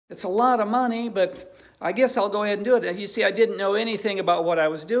It's a lot of money, but I guess I'll go ahead and do it. You see, I didn't know anything about what I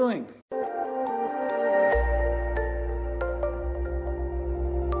was doing.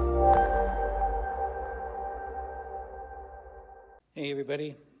 Hey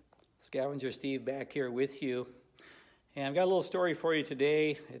everybody, Scavenger Steve back here with you. And I've got a little story for you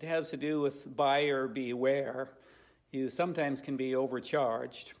today. It has to do with buyer beware. You sometimes can be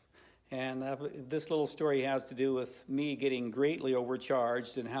overcharged. And this little story has to do with me getting greatly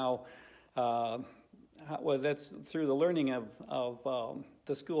overcharged and how well, that's through the learning of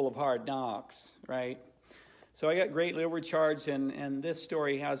the School of Hard Knocks, right? So I got greatly overcharged, and this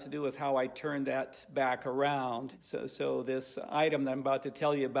story has to do with how I turned that back around. So this item that I'm about to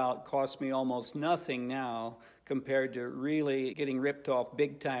tell you about cost me almost nothing now compared to really getting ripped off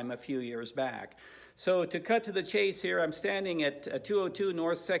big time a few years back. So to cut to the chase here, I'm standing at 202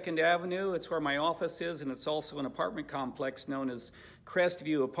 North 2nd Avenue. It's where my office is, and it's also an apartment complex known as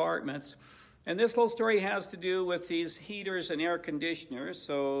Crestview Apartments. And this little story has to do with these heaters and air conditioners.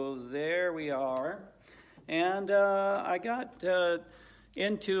 So there we are. And I got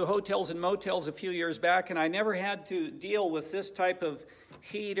into hotels and motels a few years back, and I never had to deal with this type of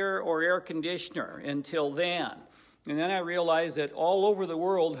heater or air conditioner until then. And then I realized that all over the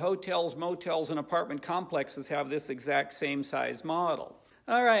world, hotels, motels, and apartment complexes have this exact same size model.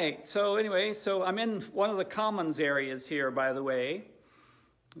 All right, so anyway, so I'm in one of the commons areas here, by the way.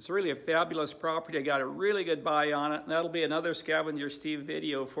 It's really a fabulous property. I got a really good buy on it, and that'll be another Scavenger Steve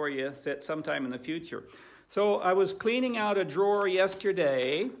video for you set sometime in the future. So I was cleaning out a drawer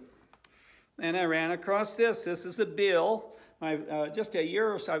yesterday, and I ran across this. This is a bill. Just a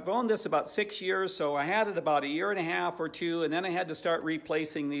year or so, I've owned this about 6 years, so I had it about a year and a half or two, and then I had to start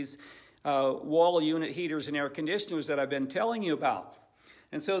replacing these wall unit heaters and air conditioners that I've been telling you about.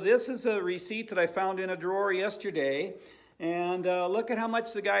 And so this is a receipt that I found in a drawer yesterday, and look at how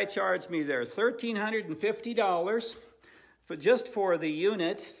much the guy charged me there. $1,350 just for the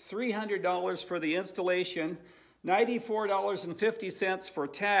unit, $300 for the installation, $94.50 for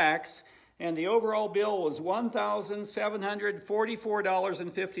tax, and the overall bill was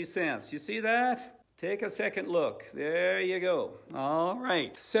 $1,744.50. You see that? Take a second look. There you go. All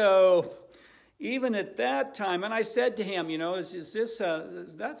right. So even at that time, and I said to him, you know, is this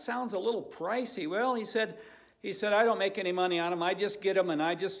that sounds a little pricey. Well, he said, I don't make any money on them. I just get them, and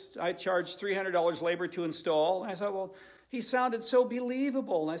I charge $300 labor to install. And I thought, well, he sounded so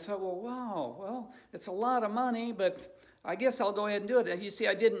believable. And I thought, well, wow, well, it's a lot of money, but I guess I'll go ahead and do it. You see,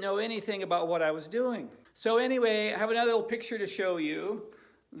 I didn't know anything about what I was doing. So anyway, I have another little picture to show you.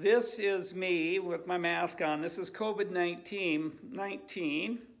 This is me with my mask on. This is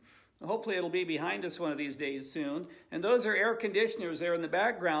COVID-19. Hopefully it'll be behind us one of these days soon. And those are air conditioners there in the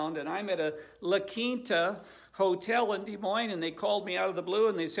background. And I'm at a La Quinta hotel in Des Moines, and they called me out of the blue,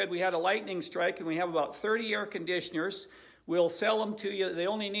 and they said we had a lightning strike, and we have about 30 air conditioners. We'll sell them to you. They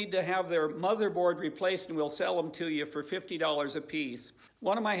only need to have their motherboard replaced, and we'll sell them to you for $50 a piece.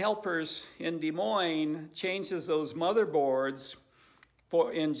 One of my helpers in Des Moines changes those motherboards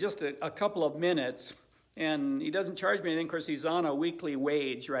in just a couple of minutes, and he doesn't charge me anything because he's on a weekly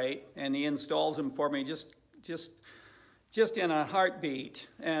wage, right? And he installs them for me just in a heartbeat.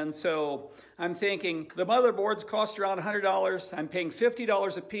 And so I'm thinking, the motherboards cost around $100. I'm paying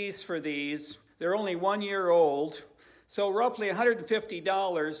 $50 a piece for these. They're only 1 year old. So roughly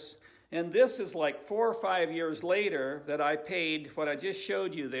 $150, and this is like 4 or 5 years later that I paid what I just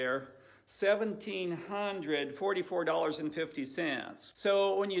showed you there, $1,744.50.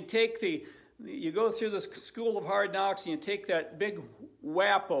 So when you take you go through the School of Hard Knocks and you take that big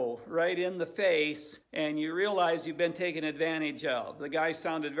whappo right in the face, and you realize you've been taken advantage of. The guy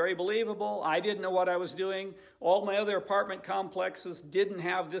sounded very believable. I didn't know what I was doing. All my other apartment complexes didn't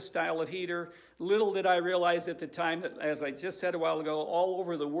have this style of heater. Little did I realize at the time that, as I just said a while ago, all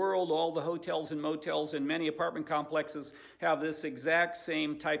over the world, all the hotels and motels and many apartment complexes have this exact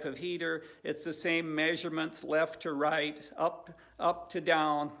same type of heater. It's the same measurement, left to right, up to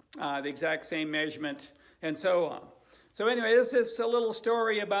down, the exact same measurement, and so on. So anyway, this is a little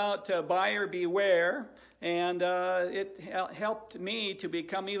story about buyer beware, and it helped me to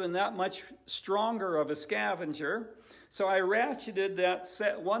become even that much stronger of a scavenger. So I ratcheted that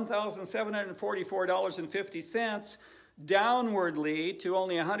 $1,744.50 downwardly to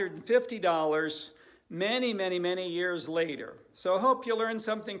only $150 many years later. So I hope you learned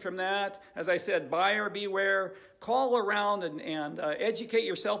something from that. As I said, buyer beware. Call around and educate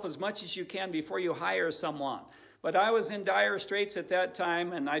yourself as much as you can before you hire someone. But I was in dire straits at that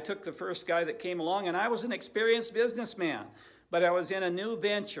time, and I took the first guy that came along, and I was an experienced businessman. But I was in a new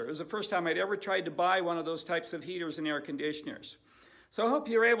venture. It was the first time I'd ever tried to buy one of those types of heaters and air conditioners. So I hope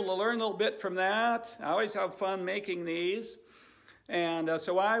you're able to learn a little bit from that. I always have fun making these. And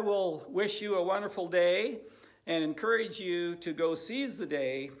so I will wish you a wonderful day and encourage you to go seize the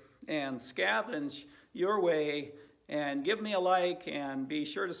day and scavenge your way, and give me a like and be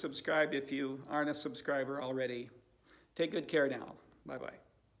sure to subscribe if you aren't a subscriber already. Take good care now. Bye-bye.